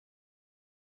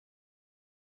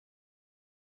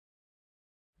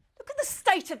the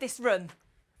state of this room?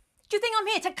 Do you think I'm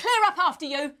here to clear up after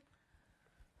you?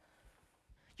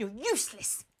 You're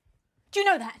useless. Do you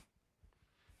know that?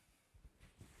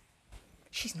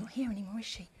 She's not here anymore, is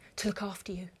she? To look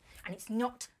after you. And it's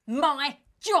not my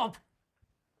job.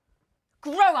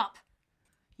 Grow up,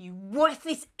 you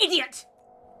worthless idiot.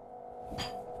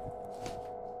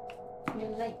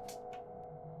 You're late.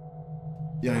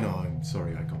 Yeah, I know. I'm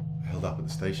sorry I got held up at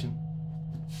the station.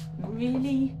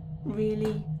 Really,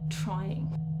 really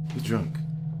trying. You're drunk.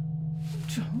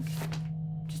 Drunk?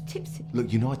 Just tipsy.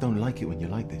 Look, you know I don't like it when you're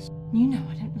like this. You know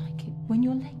I don't like it when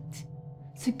you're late.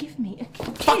 So give me a kiss.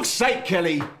 For fuck's sake,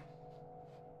 Kelly!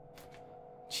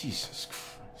 Jesus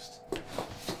Christ.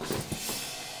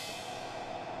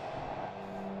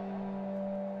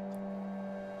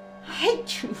 I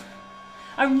hate you.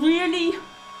 I really,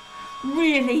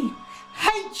 really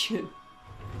hate you.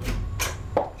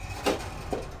 Would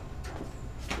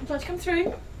you like to come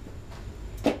through?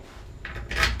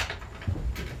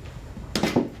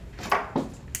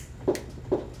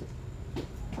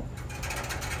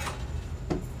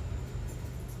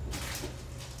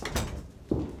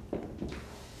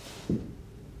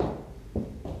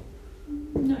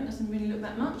 No, it doesn't really look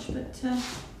that much, but to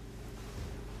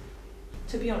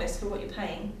be honest, for what you're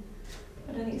paying,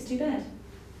 I don't think it's too bad.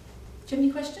 Do you have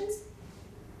any questions?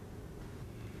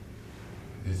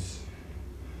 It's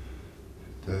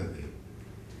dirty.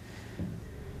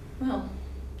 Well,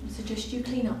 I suggest you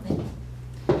clean up then.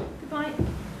 Goodbye.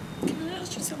 Can I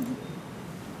ask you something?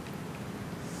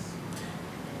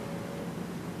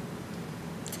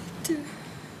 Did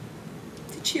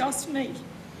she ask for me?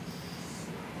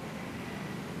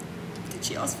 Did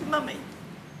she ask for Mummy?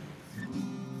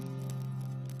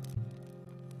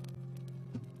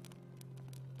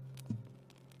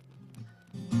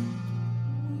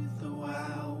 The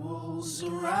wild wolves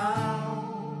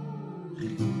around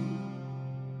you.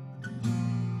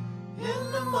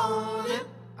 In the morning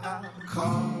I'll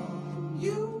call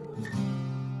you.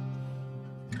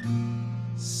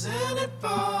 Send it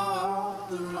for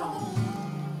the wrong.